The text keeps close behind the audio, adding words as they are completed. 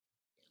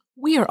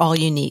We are all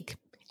unique,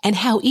 and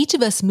how each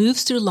of us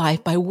moves through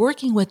life by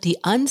working with the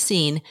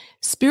unseen,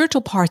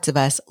 spiritual parts of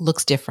us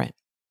looks different.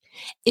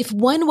 If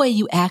one way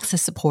you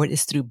access support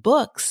is through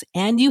books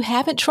and you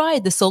haven't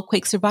tried the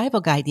Soulquake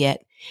Survival Guide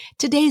yet,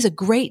 today's a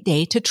great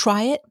day to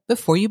try it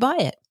before you buy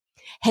it.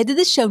 Head to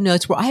the show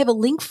notes where I have a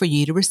link for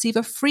you to receive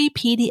a free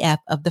PDF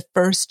of the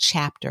first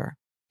chapter.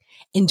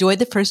 Enjoy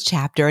the first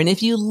chapter, and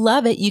if you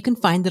love it, you can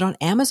find it on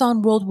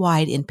Amazon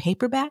worldwide in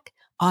paperback,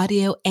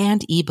 audio,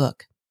 and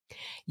ebook.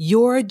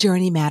 Your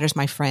journey matters,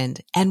 my friend,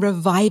 and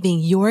reviving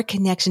your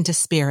connection to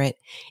spirit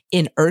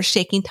in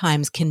earth-shaking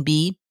times can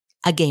be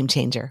a game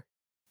changer.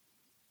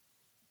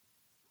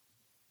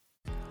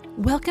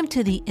 Welcome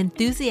to the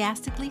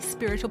Enthusiastically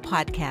Spiritual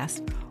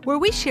Podcast, where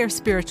we share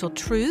spiritual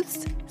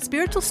truths,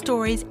 spiritual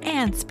stories,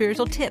 and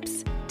spiritual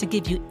tips to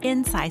give you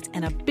insights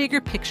and a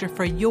bigger picture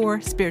for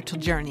your spiritual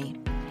journey.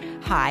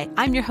 Hi,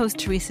 I'm your host,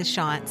 Teresa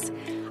Shantz.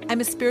 I'm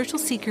a spiritual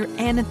seeker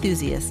and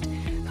enthusiast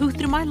who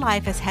through my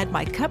life has had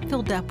my cup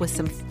filled up with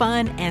some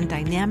fun and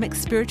dynamic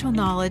spiritual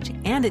knowledge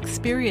and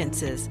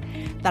experiences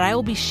that I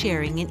will be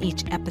sharing in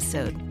each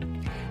episode.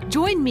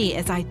 Join me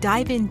as I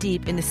dive in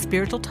deep into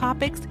spiritual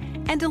topics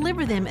and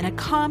deliver them in a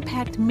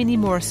compact mini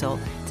morsel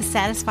to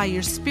satisfy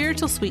your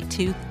spiritual sweet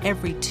tooth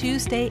every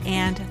Tuesday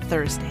and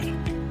Thursday.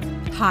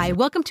 Hi,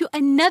 welcome to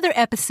another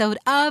episode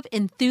of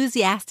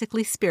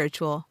Enthusiastically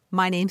Spiritual.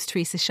 My name's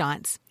Teresa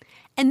Shantz,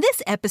 and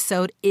this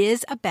episode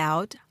is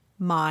about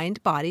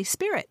mind, body,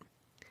 spirit.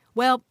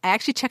 Well, I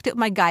actually checked it with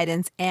my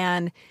guidance,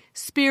 and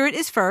spirit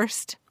is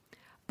first,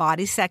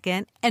 body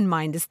second, and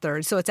mind is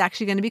third. So it's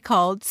actually going to be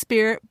called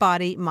Spirit,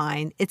 Body,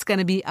 Mind. It's going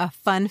to be a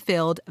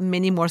fun-filled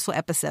mini morsel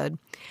episode.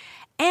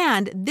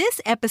 And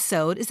this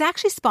episode is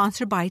actually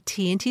sponsored by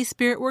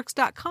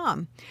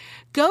TNTSpiritWorks.com.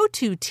 Go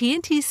to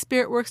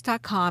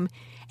TNTSpiritWorks.com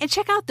and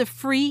check out the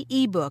free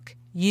ebook,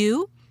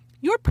 You,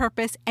 Your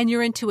Purpose, and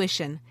Your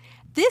Intuition.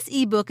 This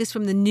ebook is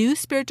from the New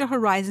Spiritual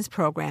Horizons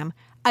program,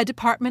 a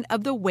department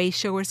of the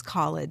Wayshowers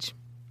College.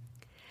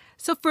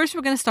 So first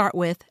we're going to start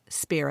with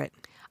spirit.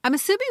 I'm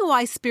assuming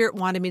why spirit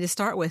wanted me to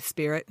start with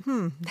spirit,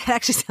 that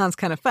actually sounds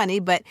kind of funny,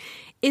 but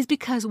is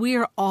because we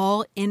are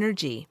all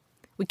energy.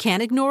 We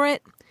can't ignore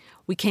it.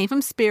 We came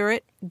from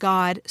spirit,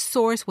 God,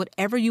 source,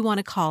 whatever you want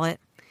to call it,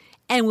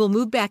 and we'll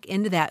move back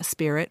into that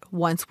spirit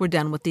once we're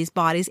done with these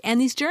bodies and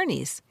these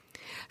journeys.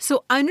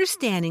 So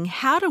understanding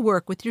how to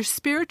work with your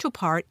spiritual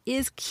part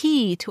is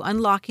key to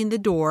unlocking the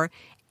door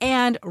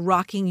and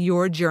rocking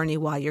your journey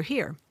while you're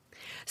here.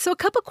 So a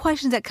couple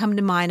questions that come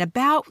to mind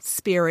about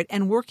spirit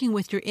and working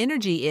with your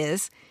energy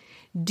is,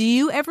 do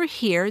you ever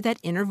hear that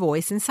inner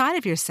voice inside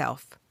of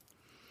yourself?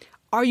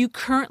 Are you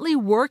currently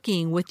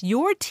working with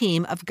your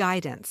team of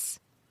guidance?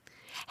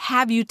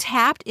 Have you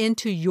tapped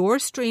into your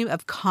stream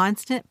of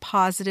constant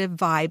positive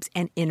vibes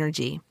and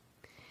energy?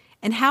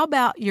 And how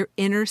about your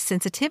inner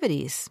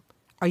sensitivities?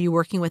 Are you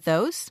working with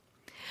those?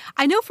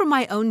 I know from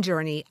my own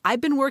journey, I've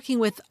been working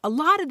with a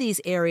lot of these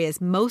areas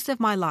most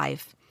of my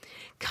life,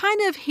 kind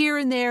of here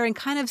and there and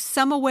kind of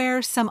some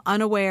aware, some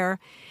unaware.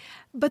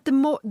 But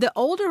the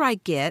older I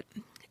get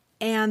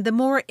and the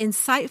more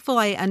insightful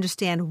I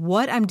understand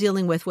what I'm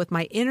dealing with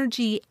my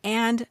energy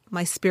and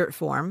my spirit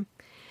form,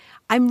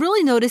 I'm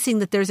really noticing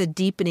that there's a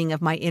deepening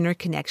of my inner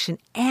connection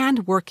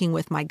and working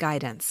with my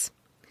guidance.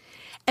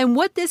 And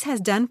what this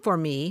has done for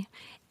me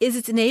is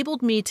it's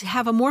enabled me to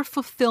have a more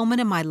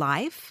fulfillment in my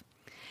life.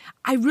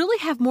 I really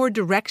have more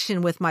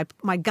direction with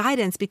my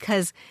guidance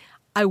because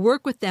I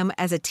work with them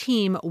as a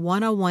team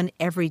one-on-one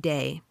every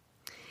day.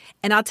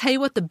 And I'll tell you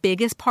what the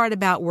biggest part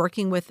about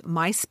working with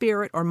my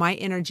spirit or my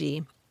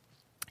energy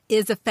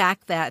is the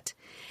fact that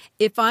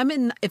if I'm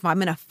in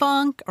a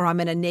funk or I'm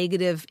in a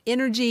negative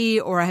energy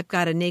or I've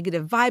got a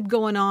negative vibe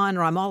going on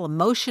or I'm all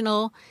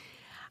emotional,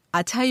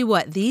 I'll tell you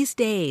what, these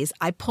days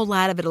I pull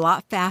out of it a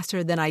lot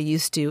faster than I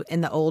used to in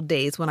the old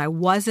days when I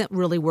wasn't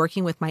really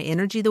working with my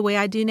energy the way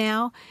I do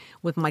now,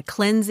 with my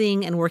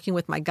cleansing and working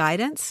with my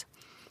guidance.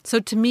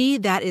 So to me,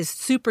 that is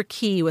super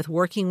key with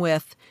working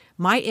with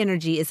my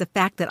energy is the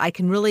fact that I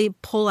can really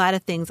pull out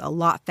of things a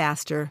lot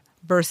faster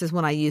versus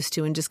when I used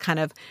to and just kind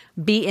of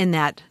be in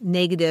that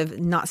negative,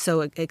 not so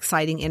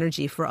exciting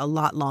energy for a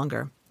lot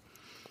longer.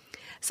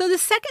 So the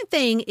second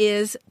thing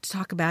to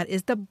talk about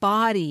is the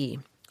body.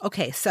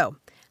 Okay, so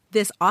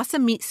this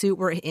awesome meat suit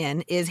we're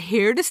in is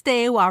here to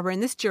stay while we're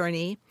in this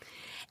journey.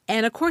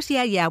 And of course,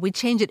 we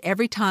change it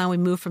every time we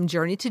move from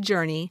journey to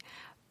journey.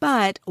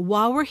 But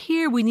while we're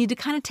here, we need to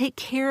kind of take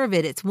care of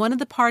it. It's one of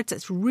the parts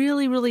that's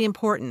really, really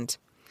important.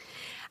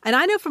 And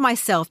I know for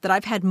myself that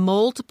I've had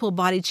multiple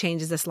body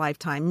changes this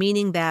lifetime,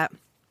 meaning that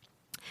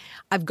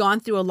I've gone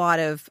through a lot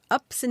of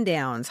ups and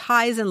downs,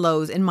 highs and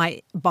lows in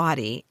my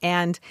body.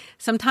 And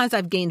sometimes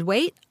I've gained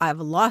weight, I've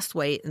lost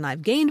weight, and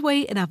I've gained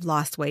weight, and I've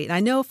lost weight. And I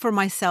know for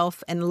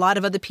myself and a lot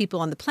of other people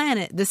on the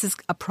planet, this is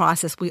a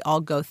process we all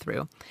go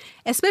through,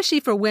 especially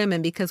for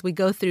women because we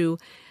go through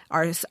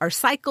our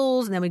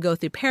cycles, and then we go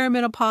through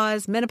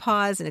perimenopause,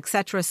 menopause, and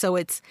etc. So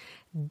it's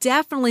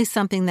definitely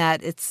something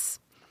that it's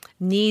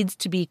needs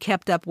to be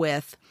kept up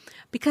with,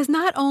 because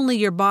not only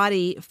your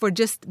body for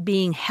just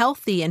being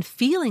healthy and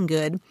feeling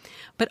good,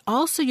 but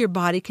also your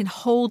body can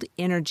hold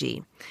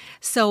energy.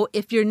 So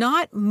if you're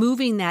not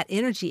moving that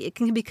energy, it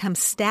can become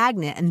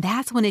stagnant, and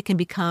that's when it can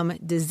become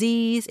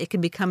disease. It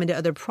can become into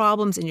other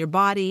problems in your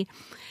body,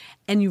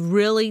 and you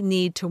really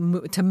need to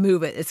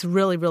move it. It's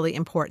really, really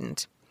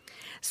important.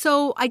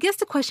 So I guess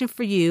the question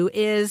for you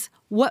is,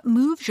 what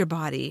moves your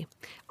body?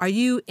 Are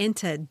you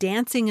into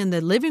dancing in the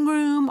living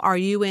room? Are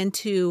you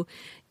into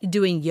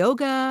doing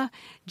yoga?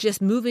 Just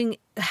moving?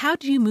 How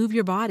do you move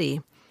your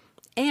body?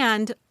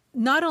 And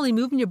not only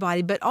moving your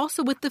body, but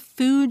also with the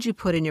food you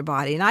put in your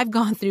body. And I've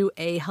gone through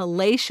a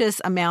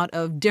hellacious amount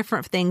of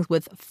different things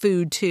with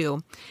food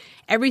too.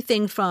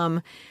 Everything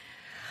from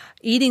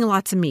eating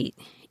lots of meat,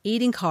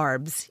 eating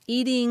carbs,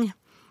 eating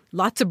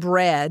lots of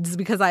breads,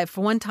 because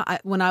for one time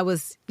when I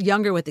was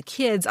younger with the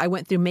kids, I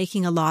went through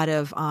making a lot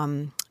of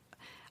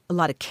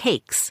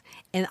cakes,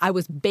 and I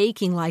was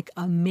baking like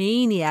a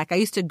maniac. I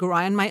used to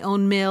grind my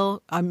own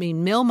mill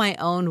my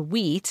own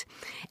wheat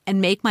and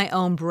make my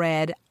own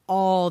bread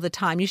all the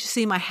time. You should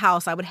see my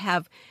house. I would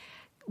have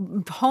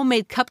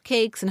homemade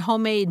cupcakes and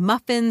homemade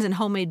muffins and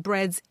homemade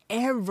breads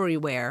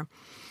everywhere.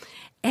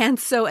 And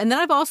then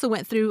I've also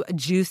went through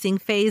juicing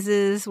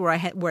phases where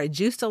I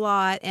juiced a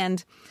lot.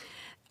 And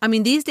I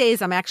mean, these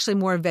days I'm actually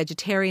more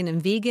vegetarian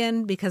and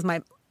vegan because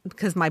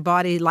my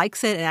body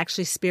likes it, and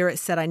actually Spirit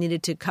said I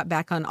needed to cut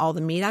back on all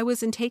the meat I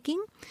was intaking.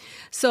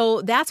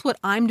 So that's what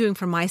I'm doing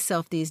for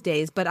myself these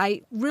days. But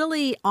I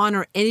really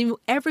honor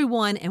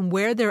everyone and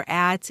where they're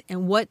at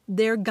and what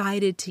they're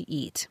guided to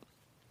eat.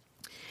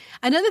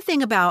 Another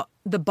thing about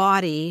the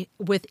body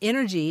with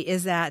energy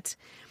is that,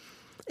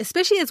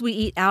 especially as we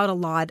eat out a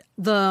lot,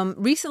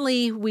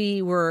 recently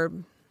we were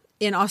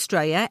in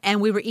Australia and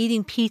we were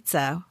eating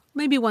pizza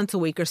maybe once a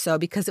week or so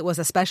because it was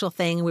a special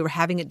thing and we were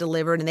having it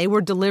delivered, and they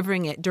were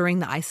delivering it during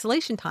the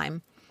isolation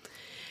time.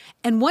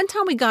 And one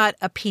time we got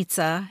a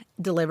pizza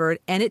delivered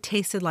and it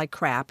tasted like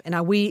crap, and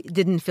we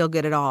didn't feel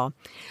good at all.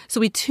 So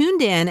we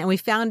tuned in and we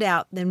found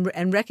out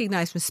and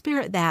recognized from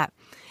Spirit that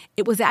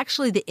it was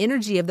actually the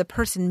energy of the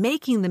person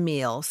making the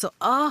meal. So,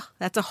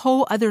 that's a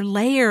whole other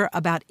layer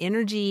about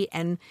energy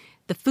and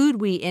the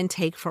food we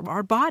intake from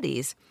our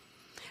bodies.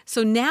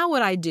 So now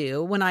what I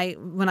do when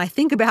I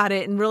think about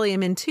it and really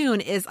am in tune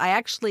is I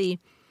actually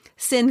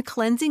send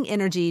cleansing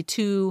energy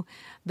to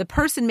the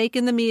person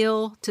making the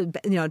meal.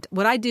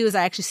 What I do is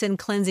I actually send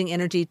cleansing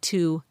energy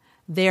to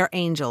their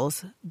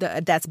angels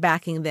that's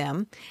backing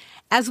them,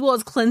 as well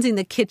as cleansing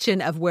the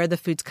kitchen of where the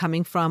food's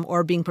coming from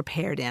or being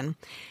prepared in.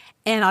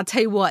 And I'll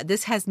tell you what,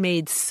 this has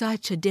made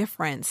such a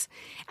difference.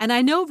 And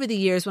I know over the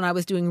years when I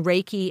was doing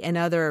Reiki and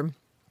other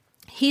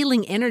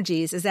healing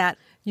energies is that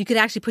you could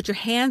actually put your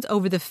hands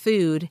over the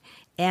food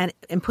and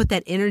put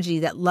that energy,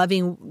 that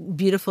loving,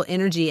 beautiful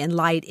energy and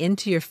light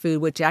into your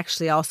food, which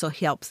actually also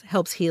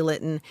helps heal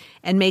it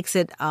and makes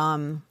it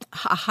a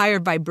higher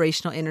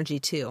vibrational energy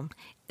too.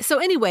 So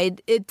anyway,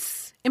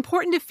 it's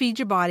important to feed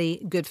your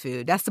body good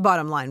food. That's the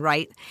bottom line,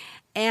 right?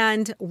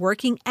 And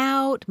working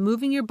out,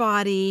 moving your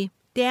body,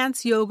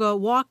 dance, yoga,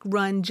 walk,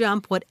 run,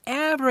 jump,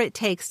 whatever it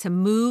takes to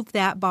move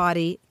that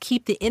body,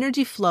 keep the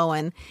energy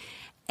flowing,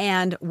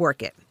 and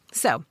work it.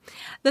 So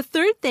the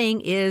third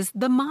thing is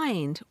the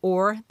mind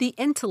or the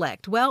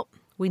intellect. Well,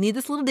 we need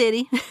this little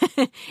ditty.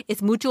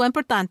 It's mucho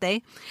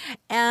importante.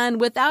 And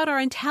without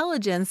our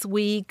intelligence,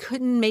 we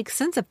couldn't make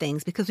sense of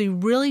things because we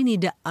really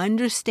need to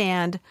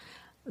understand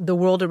the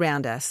world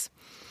around us.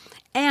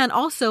 And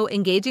also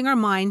engaging our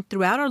mind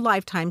throughout our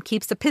lifetime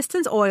keeps the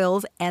pistons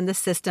oiled and the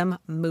system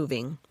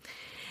moving.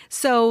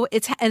 So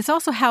it's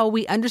also how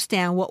we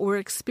understand what we're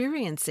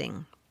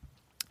experiencing.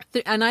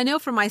 And I know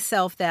for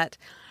myself that,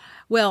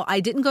 well, I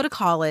didn't go to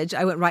college.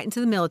 I went right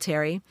into the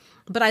military,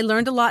 but I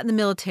learned a lot in the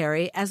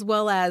military, as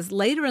well as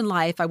later in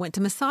life, I went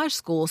to massage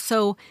school.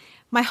 So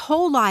my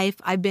whole life,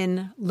 I've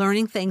been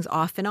learning things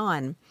off and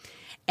on.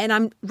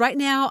 And right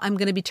now, I'm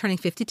going to be turning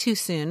 52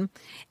 soon.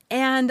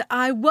 And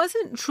I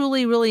wasn't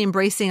truly, really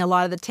embracing a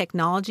lot of the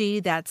technology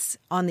that's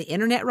on the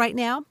internet right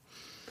now.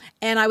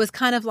 And I was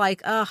kind of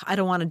like, I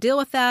don't want to deal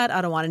with that.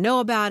 I don't want to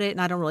know about it.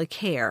 And I don't really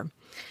care.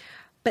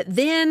 But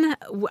then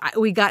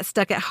we got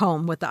stuck at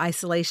home with the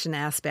isolation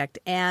aspect.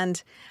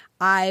 And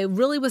I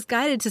really was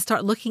guided to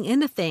start looking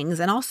into things.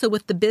 And also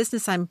with the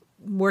business I'm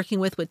working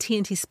with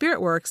TNT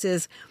Spirit Works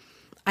is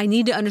I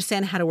need to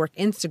understand how to work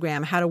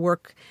Instagram, how to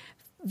work,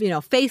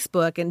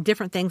 Facebook and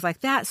different things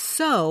like that.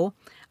 So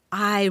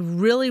I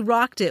really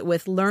rocked it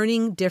with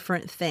learning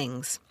different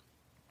things.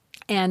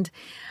 And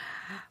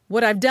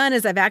what I've done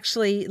is I've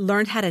actually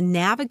learned how to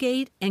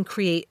navigate and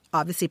create,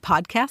 obviously,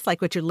 podcasts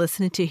like what you're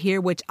listening to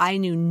here, which I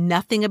knew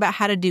nothing about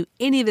how to do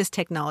any of this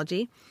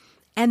technology,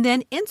 and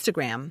then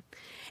Instagram.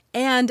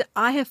 And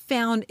I have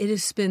found it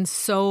has been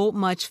so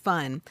much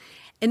fun.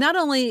 And not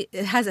only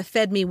has it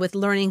fed me with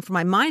learning for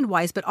my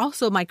mind-wise, but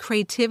also my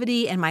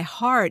creativity and my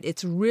heart.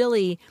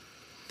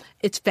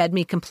 It's fed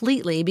me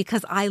completely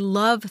because I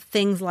love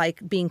things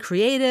like being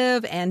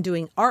creative and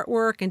doing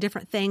artwork and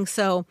different things.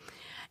 So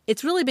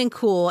it's really been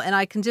cool. And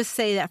I can just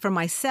say that for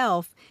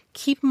myself,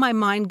 keep my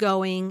mind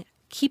going,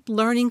 keep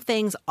learning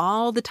things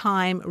all the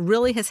time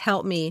really has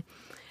helped me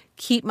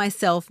keep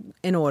myself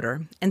in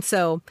order. And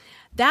so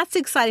that's the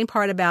exciting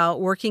part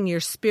about working your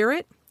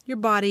spirit, your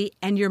body,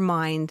 and your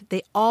mind.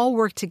 They all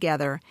work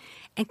together.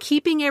 And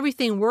keeping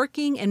everything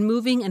working and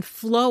moving and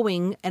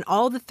flowing in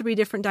all the 3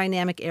 different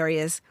dynamic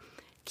areas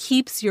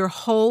keeps your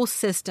whole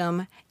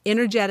system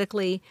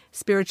energetically,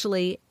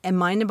 spiritually, and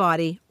mind and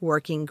body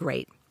working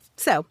great.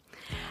 So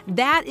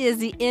that is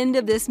the end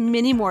of this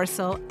mini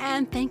morsel.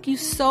 And thank you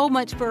so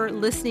much for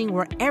listening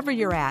wherever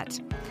you're at.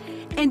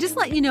 And just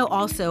let you know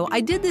also,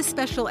 I did this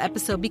special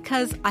episode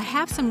because I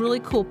have some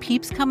really cool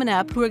peeps coming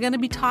up who are going to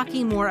be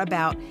talking more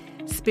about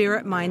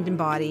spirit, mind, and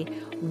body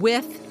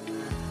with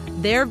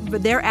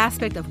their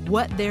aspect of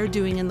what they're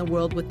doing in the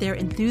world with their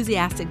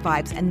enthusiastic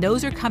vibes. And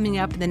those are coming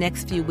up in the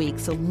next few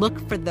weeks. So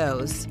look for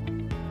those.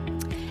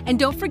 And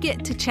don't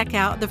forget to check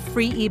out the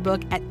free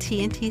ebook at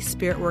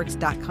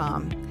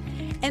tntspiritworks.com.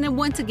 And then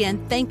once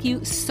again, thank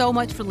you so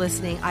much for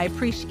listening. I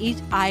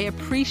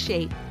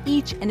appreciate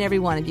each and every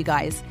one of you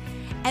guys.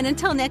 And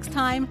until next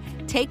time,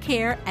 take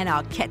care, and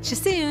I'll catch you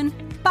soon.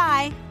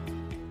 Bye.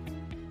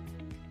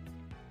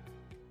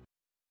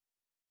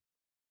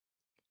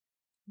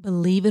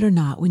 Believe it or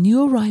not, when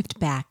you arrived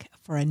back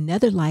for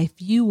another life,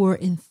 you were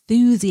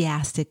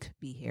enthusiastic to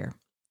be here.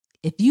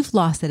 If you've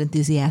lost that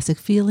enthusiastic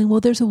feeling, well,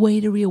 there's a way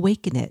to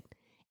reawaken it.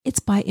 It's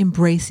by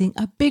embracing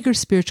a bigger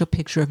spiritual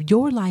picture of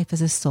your life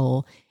as a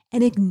soul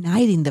and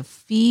igniting the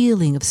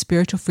feeling of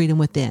spiritual freedom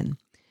within.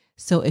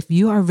 So if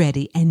you are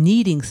ready and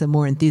needing some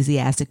more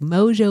enthusiastic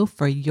mojo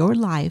for your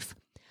life,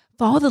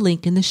 follow the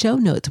link in the show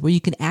notes where you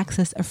can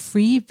access a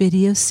free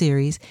video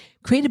series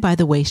created by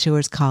the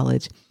Wayshowers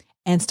College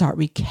and start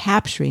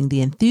recapturing the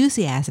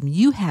enthusiasm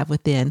you have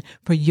within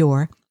for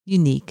your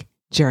unique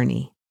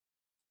journey.